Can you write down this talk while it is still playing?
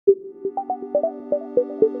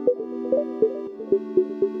Hello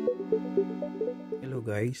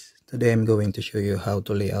guys, today I'm going to show you how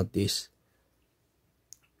to lay out this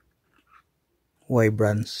Y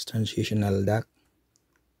branch transitional duct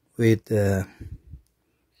with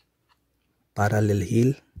parallel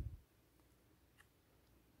heel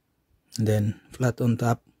and then flat on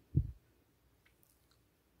top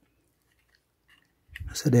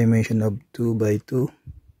as a dimension of 2 by 2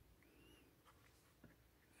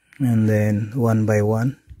 and then 1 by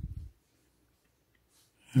 1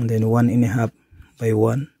 and then 1.5 by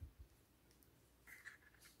 1.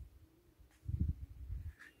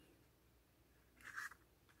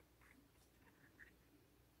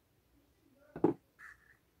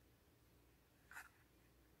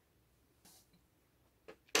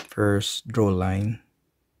 First draw line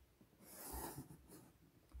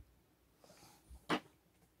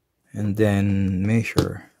and then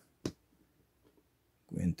measure.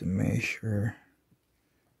 Going to measure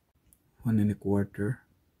 1.25,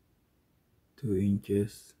 2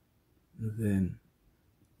 inches, and then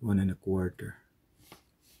 1.25.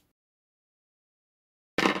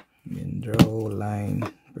 Then draw a line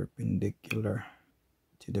perpendicular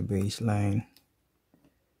to the baseline.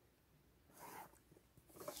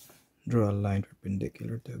 Draw a line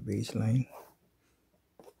perpendicular to the baseline.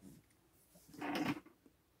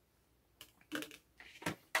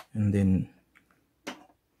 And then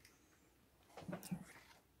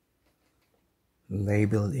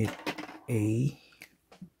label it A.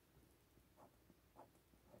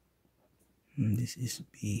 And this is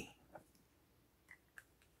B.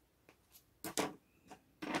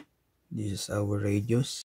 This is our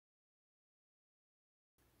radius.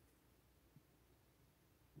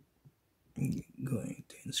 Going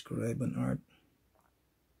to inscribe an arc.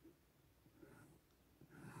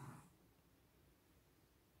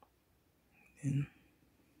 Then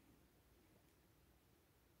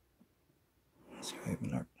inscribe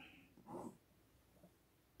an arc.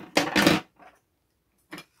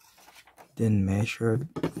 Then measure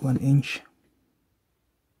 1 inch.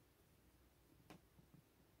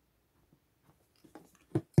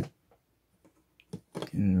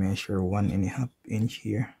 Can measure 1.5 inch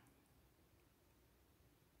here.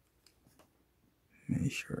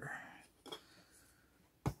 Measure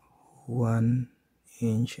 1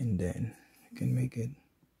 inch and then you can make it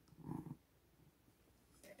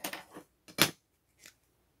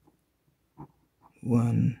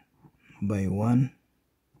 1 by 1.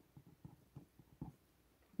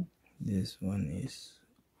 This one is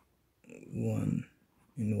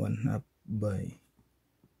 1.5 by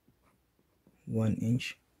 1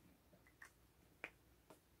 inch.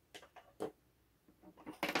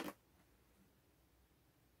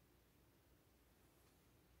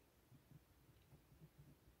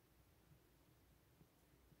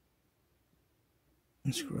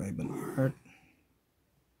 Inscribe an arc.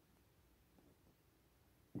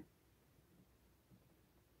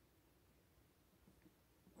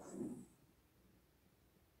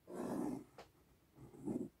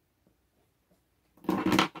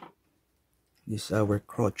 This is our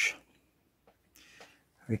crotch.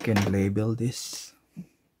 We can label this.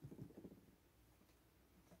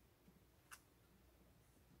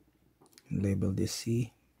 Label this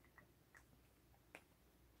C.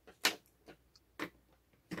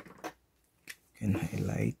 Can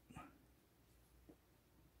highlight.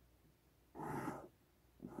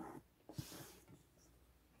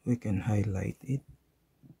 We can highlight it.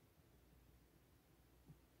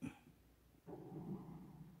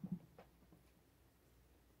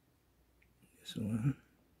 This one.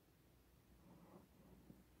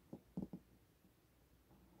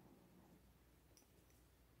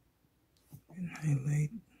 And highlight.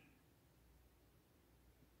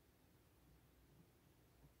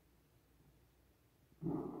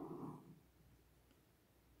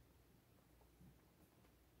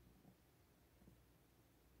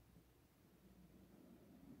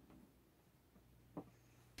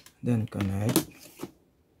 Then connect.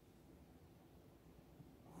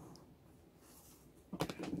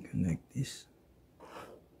 Connect this.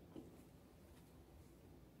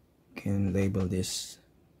 Can label this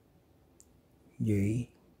J,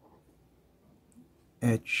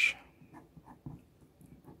 H,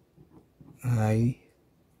 I,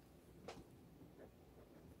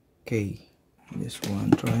 K. This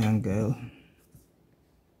one triangle.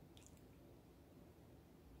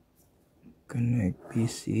 Connect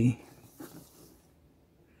PC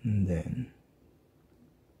and then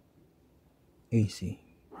AC.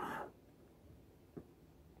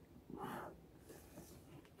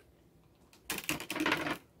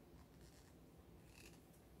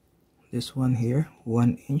 This one here,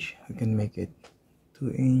 1 inch, I can make it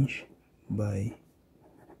 2 inch by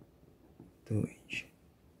 2 inch.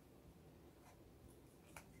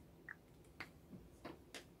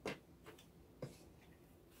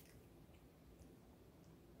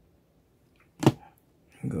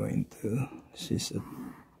 I'm going to, this is a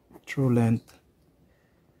true length,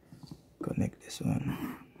 connect this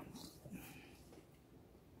one.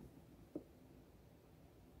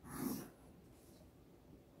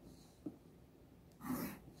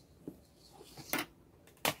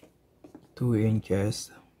 Two inches,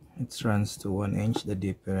 it runs to 1 inch. The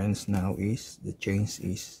difference now is the change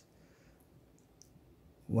is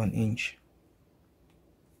 1 inch.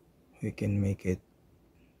 We can make it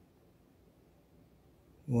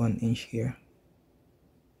 1 inch here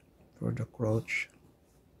for the crotch,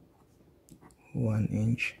 1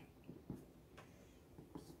 inch,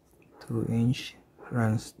 2 inch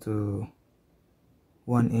runs to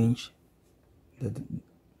 1 inch.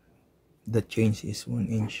 The change is 1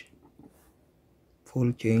 inch.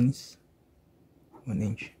 Full chains 1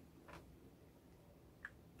 inch,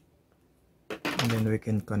 and then we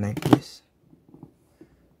can connect this.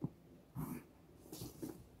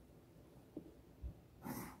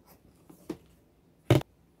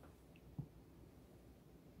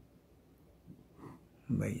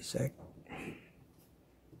 Bisect.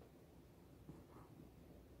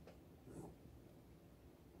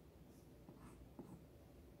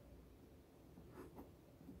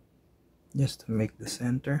 Just to make the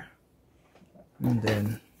center, and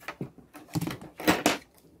then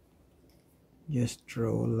just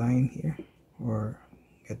draw a line here, or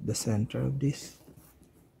get the center of this,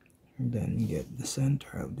 and then get the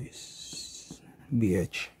center of this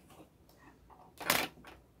BH.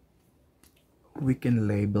 We can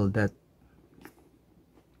label that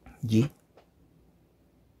G,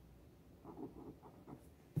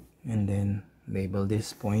 and then label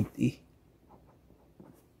this point E.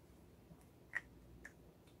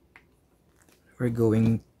 We're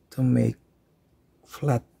going to make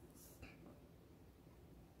flat.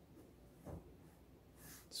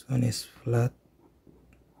 This one is flat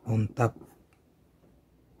on top.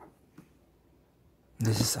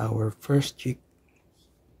 This is our first cheek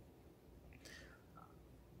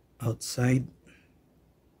outside.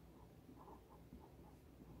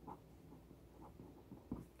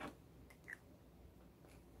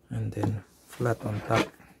 And then flat on top.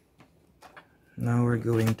 Now we're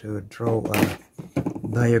going to draw a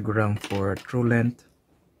diagram for true length.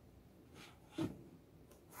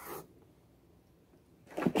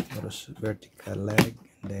 Vertical leg,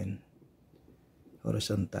 and then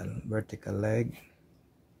horizontal, vertical leg,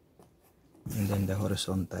 and then the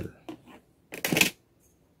horizontal.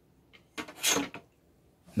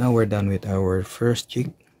 Now we're done with our first cheek.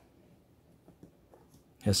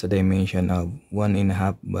 Has a dimension of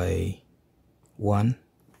 1.5 by 1.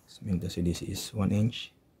 So this is 1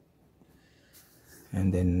 inch,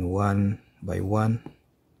 and then 1 by 1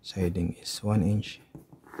 siding is 1 inch,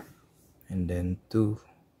 and then 2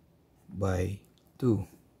 by 2.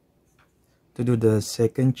 To do the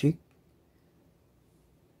second cheek,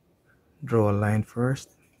 draw a line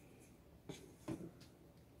first,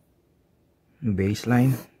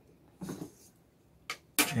 baseline,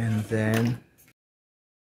 and then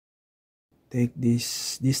take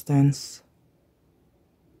this distance,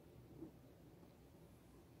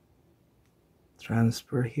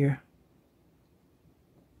 transfer here,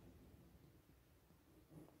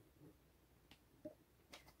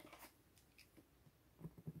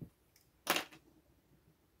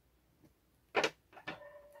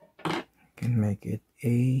 can make it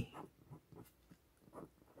A,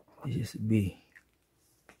 this is B.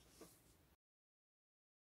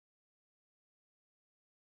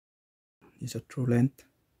 This is a true length.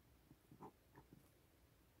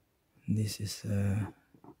 This is a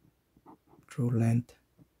true length.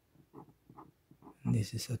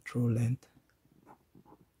 This is a true length.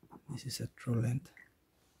 This is a true length.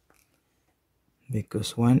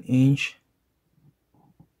 Because 1 inch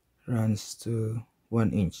runs to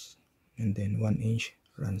 1 inch, and then 1 inch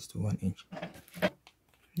runs to 1 inch.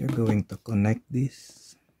 You're going to connect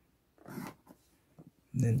this,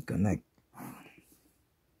 then connect.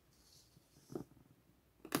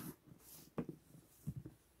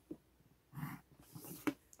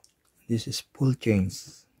 This is pull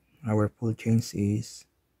chains. Our pull chains is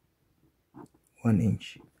 1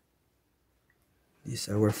 inch. This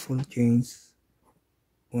is our full chains,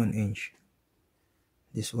 1 inch.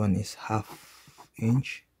 This one is half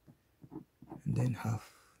inch, and then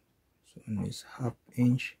half. This one is half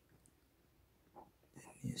inch,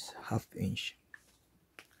 then is half inch.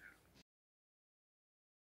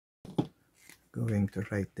 Going to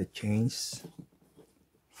write the chains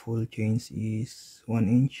full chains is 1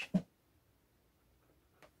 inch,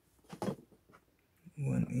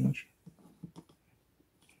 1 inch,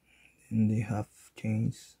 and the half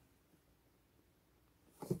chains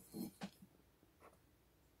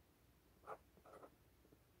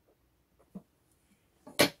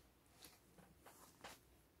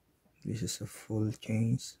this is a full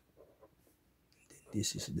chains,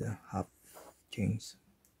 this is the half chains.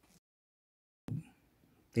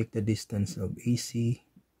 Take the distance of AC,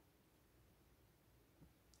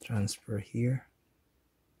 transfer here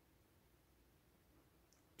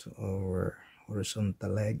to our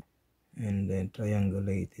horizontal leg, and then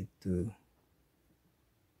triangulate it to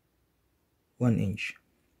 1 inch.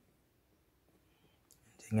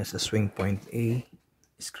 Taking as a swing point A,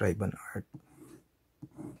 describe an arc.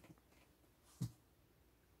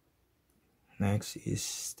 Next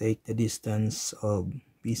is take the distance of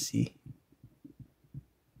BC,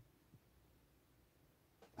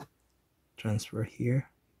 transfer here,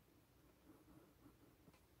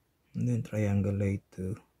 and then triangulate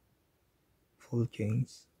to full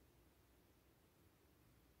chains,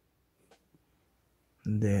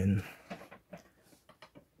 and then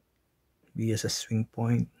B as a swing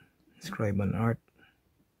point, describe an arc.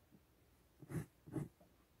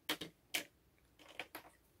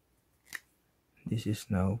 This is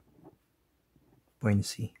now point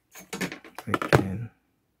C. I can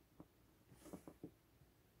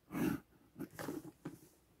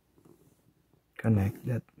connect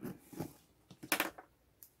that,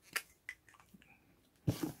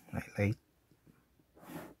 highlight,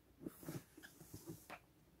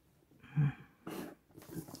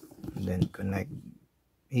 and then connect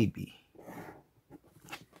AB.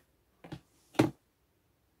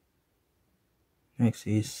 Next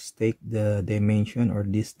is take the dimension or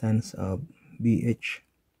distance of BH,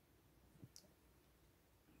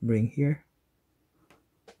 bring here,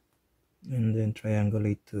 and then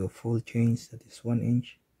triangulate to a full chains, that is 1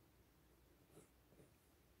 inch.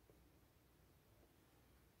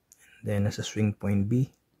 And then as a swing point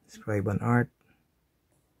B, describe an arc.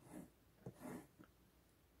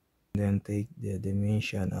 Then take the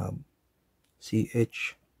dimension of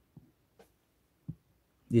CH,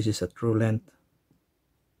 this is a true length,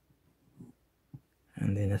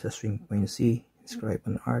 and then as a swing point C, describe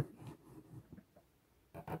an arc.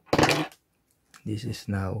 This is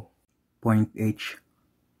now point H.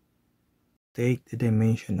 Take the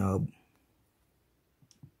dimension of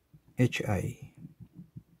HI,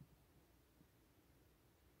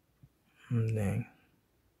 and then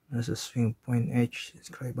as a swing point H,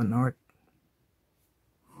 describe an arc,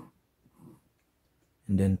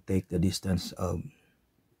 and then take the distance of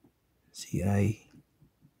CI,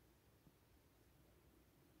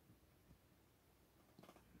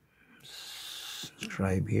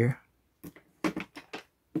 describe here,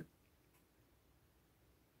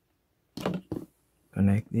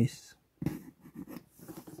 connect this, and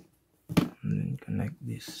then connect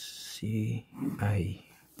this CI.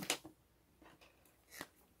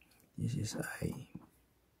 This is I.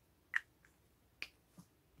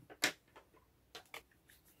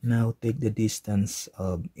 Now take the distance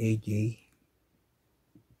of AJ,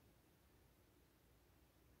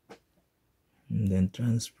 and then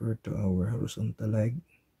transfer to our horizontal leg,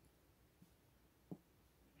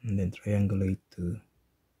 and then triangulate to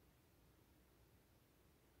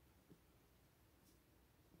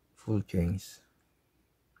full chains.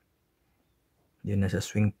 Then as a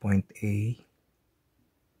swing point A,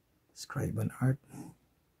 describe an arc.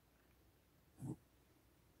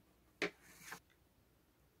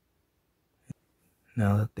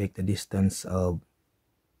 Now take the distance of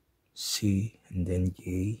C and then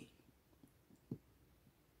J,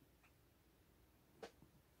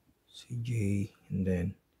 CJ, and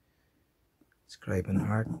then describe an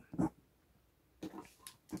arc.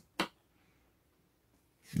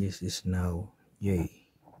 This is now J.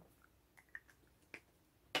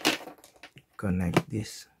 Connect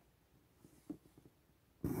this.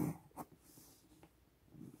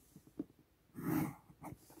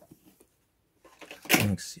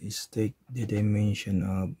 Next is take the dimension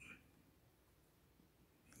of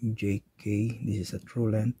JK, this is a true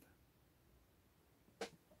length,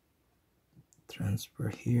 transfer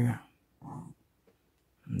here,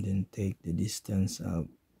 and then take the distance of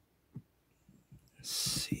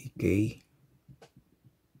CK,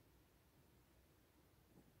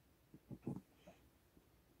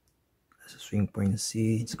 as a swing point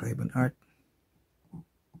C, describe an arc.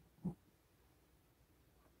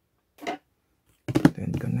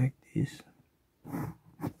 Then connect this,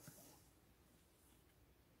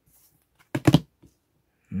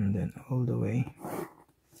 and then all the way,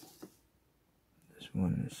 this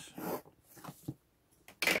one is,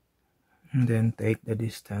 and then take the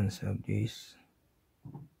distance of this,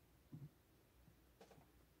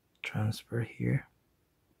 transfer here,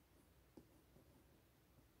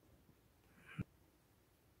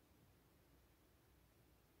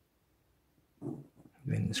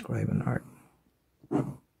 then describe an arc.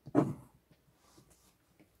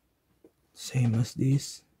 Same as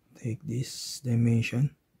this, take this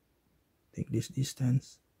dimension, take this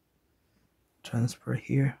distance, transfer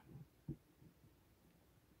here,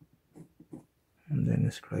 and then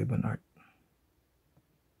describe an arc.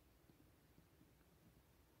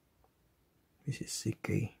 This is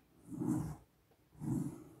CK.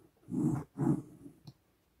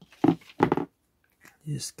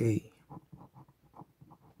 This is K.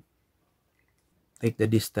 Take the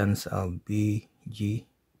distance of BG.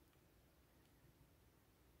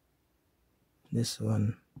 This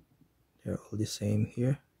one, they're all the same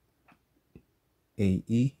here.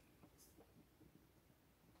 AE.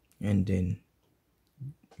 And then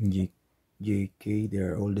JK,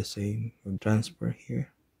 they're all the same. We'll transfer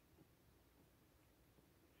here.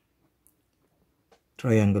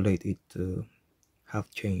 Triangulate it to half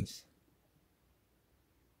chains.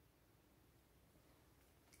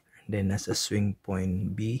 And then as a swing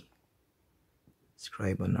point B,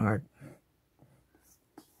 describe an arc.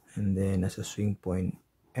 And then as a swing point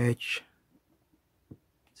H,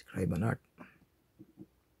 describe an arc.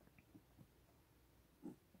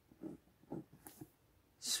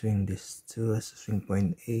 Swing this to as a swing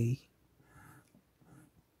point A,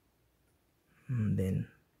 and then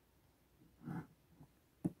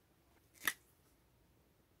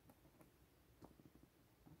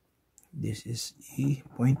this is E,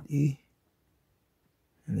 point E,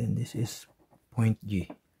 and then this is point G.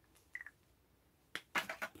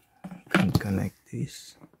 You can connect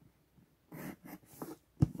this.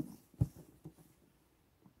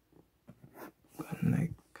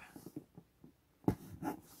 Connect.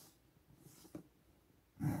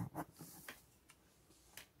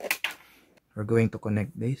 We're going to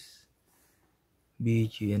connect this B,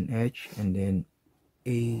 G, and H, and then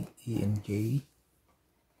A, E, and J.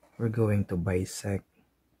 We're going to bisect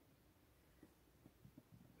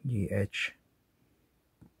GH.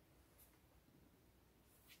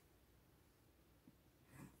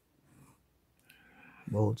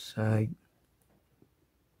 Both sides,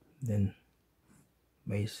 then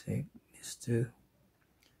bisect these two,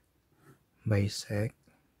 bisect,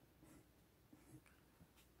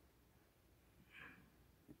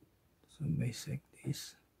 so bisect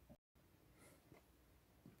this,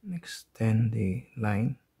 extend the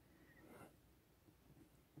line,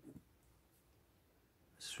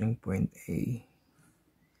 swing point A,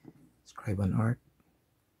 describe an arc,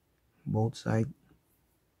 both sides,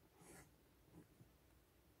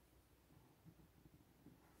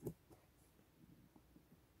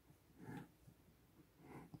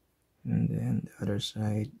 and then the other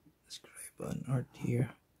side, describe an arc here.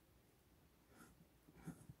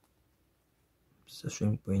 So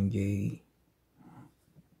swing point J,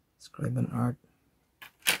 describe an arc.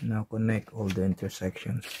 Now connect all the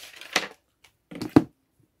intersections.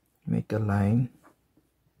 Make a line,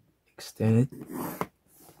 extend it,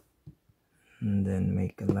 and then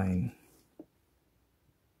make a line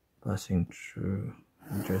passing through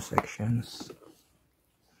intersections.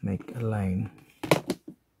 Make a line,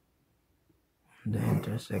 the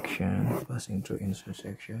intersection, passing through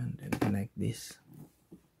intersection, then connect this.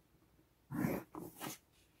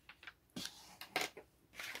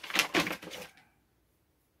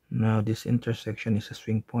 Now this intersection is a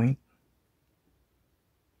swing point.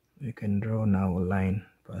 We can draw now a line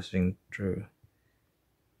passing through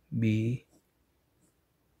B,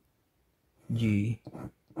 G,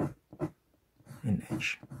 and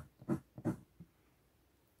H.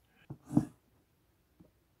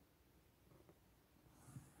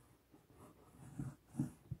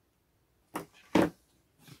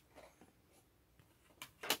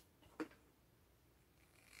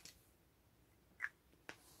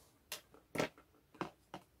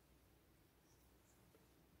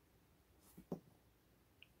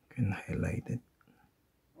 You can highlight it.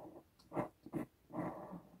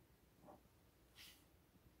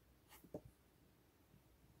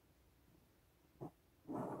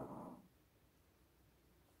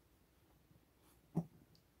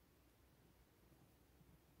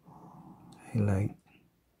 Highlight.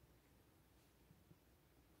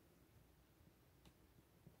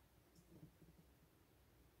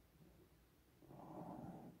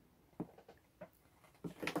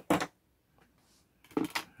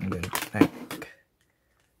 And then connect.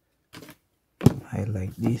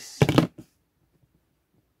 Highlight this.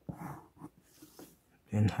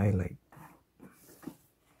 and highlight.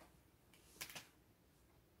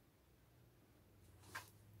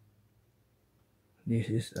 This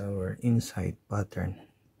is our inside pattern.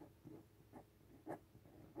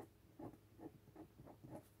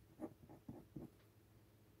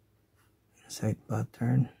 Inside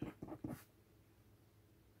pattern.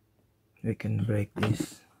 We can break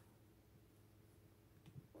this.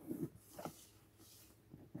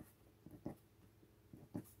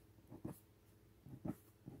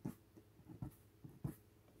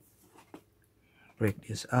 Break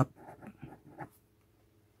this up.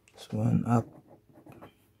 This one up.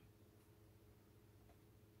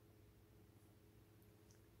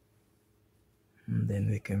 And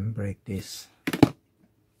then we can break this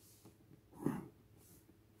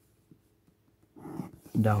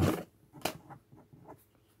down.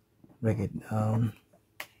 Break it down.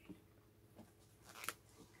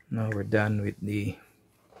 Now we're done with the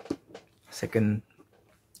second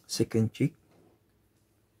cheek.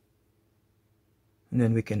 And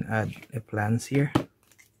then we can add a flange here.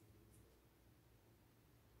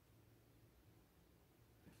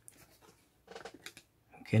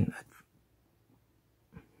 We can add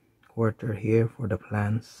quarter here for the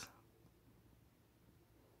flange.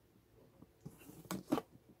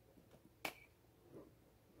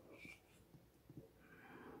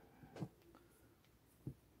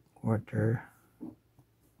 Quarter.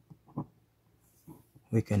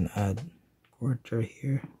 We can add quarter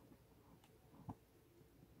here.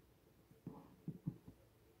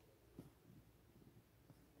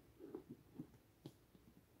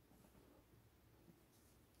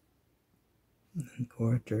 And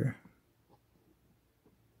quarter.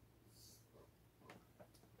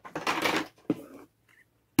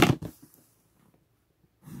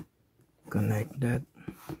 Connect that.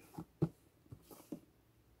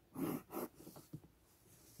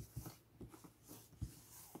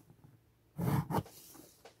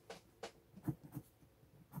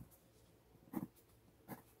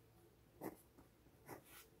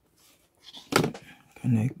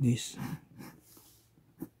 Connect this.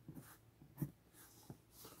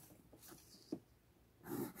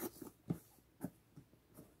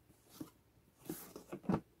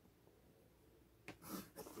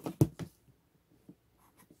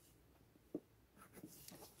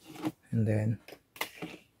 And then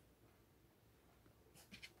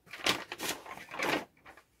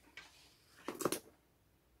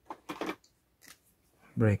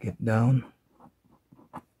break it down.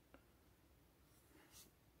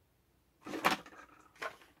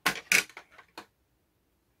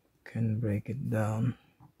 Can break it down.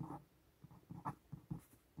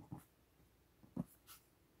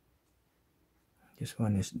 This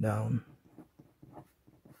one is down.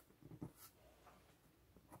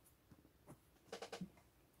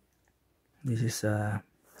 This is a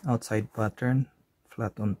outside pattern,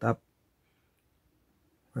 flat on top.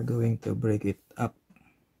 We're going to break it up.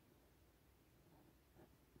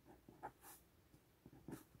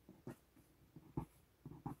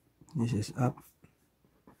 This is up.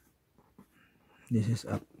 This is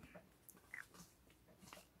up.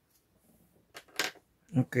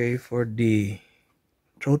 Okay, for the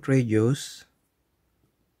throat radius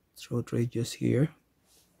here,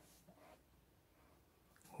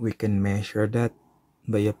 we can measure that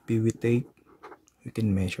by a pivot tape. We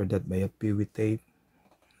can measure that by a pivot tape.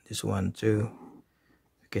 This one too.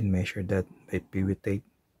 We can measure that by pivot tape.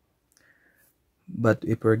 But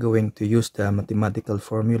if we're going to use the mathematical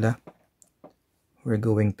formula, we're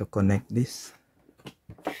going to connect this.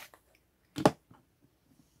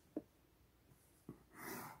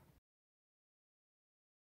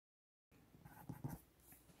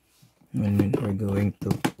 And then we're going to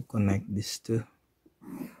connect this too.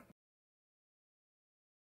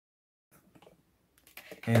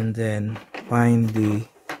 And then find the,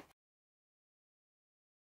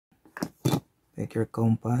 take your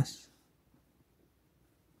compass,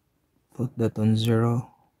 put that on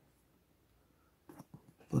 0,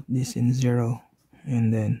 put this in 0,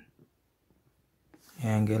 and then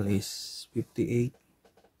angle is 58,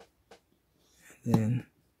 and then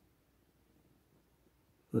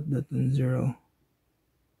put that on 0,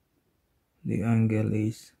 the angle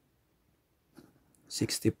is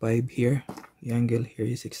 65 here, the angle here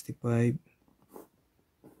is 65,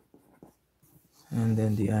 and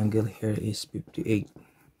then the angle here is 58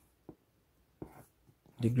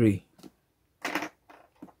 degree.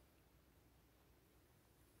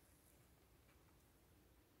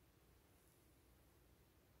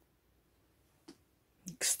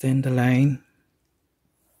 Extend the line,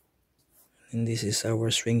 and this is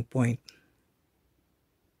our swing point.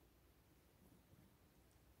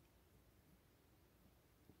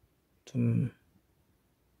 to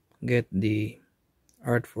get the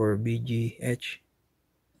art for BGH.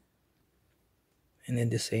 And then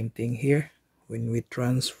the same thing here, when we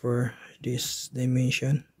transfer this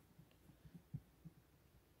dimension,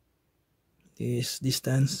 this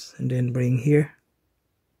distance, and then bring here,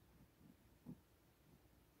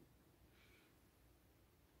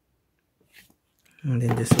 and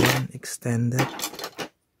then this one extend that.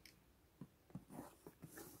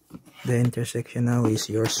 The intersection now is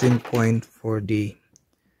your swing point for the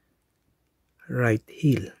right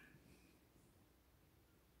heel.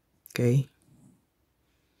 Okay,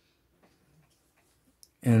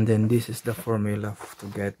 and then this is the formula to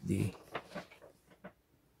get the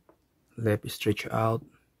left stretch out.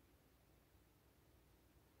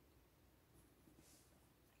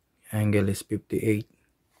 Angle is 58,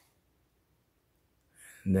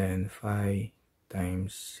 and then 5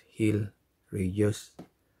 times heel radius.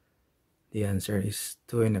 The answer is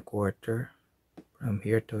 2 1/4. From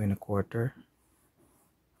here, 2 1/4,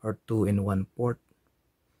 or 2 1/4.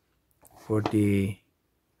 For the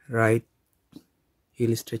right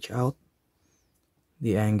heel stretch out,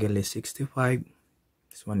 the angle is 65.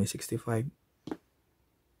 This one is 65.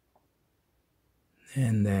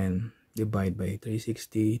 And then divide by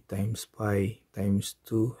 360 times pi times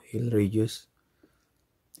 2 heel radius.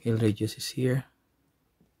 Heel radius is here,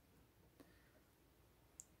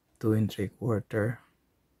 2 3/4,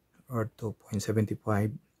 or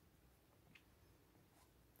 2.75.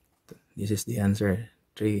 This is the answer,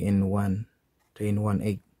 3 in 1, 3 in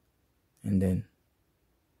 1/8, and then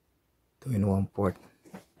 2 in 1/4.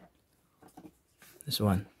 This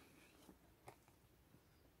one.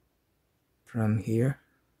 From here,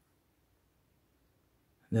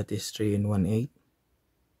 that is 3 in 1/8.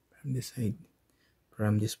 From this side,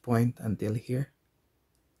 from this point until here,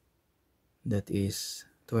 that is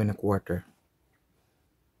 2 1/4.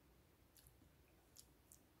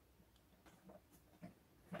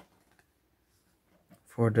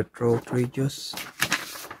 For the throat radius,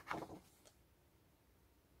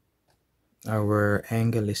 our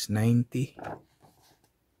angle is 90,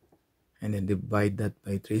 and then divide that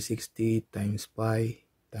by 360 times pi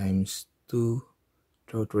times 2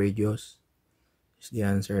 throat radius. The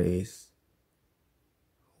answer is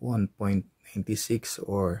 1.96,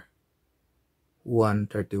 or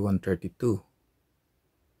 131/32,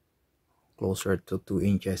 closer to 2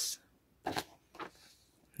 inches.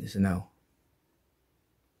 This is now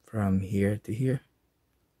from here to here,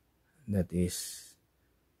 that is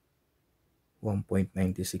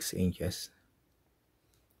 1.96 inches,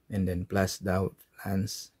 and then plus the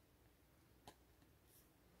flange.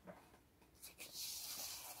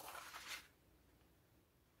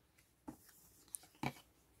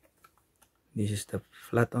 This is the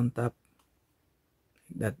flat on top,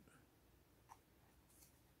 like that.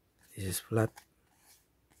 This is flat.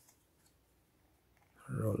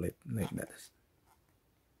 Roll it like that.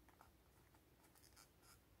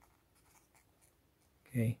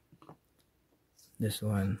 Okay, this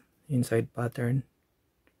one inside pattern,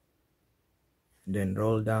 then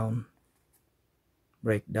roll down,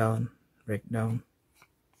 break down, break down.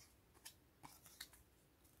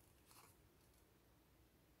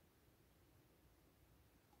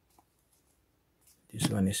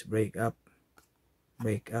 This one is break up,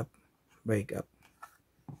 break up, break up.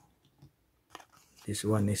 This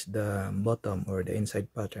one is the bottom, or the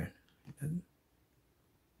inside pattern.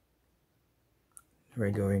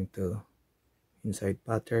 We're going to inside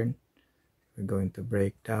pattern, we're going to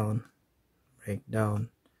break down,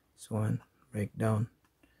 this one, break down,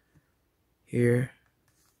 here,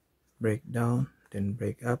 break down, then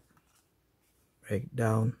break up, break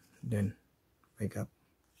down, then break up.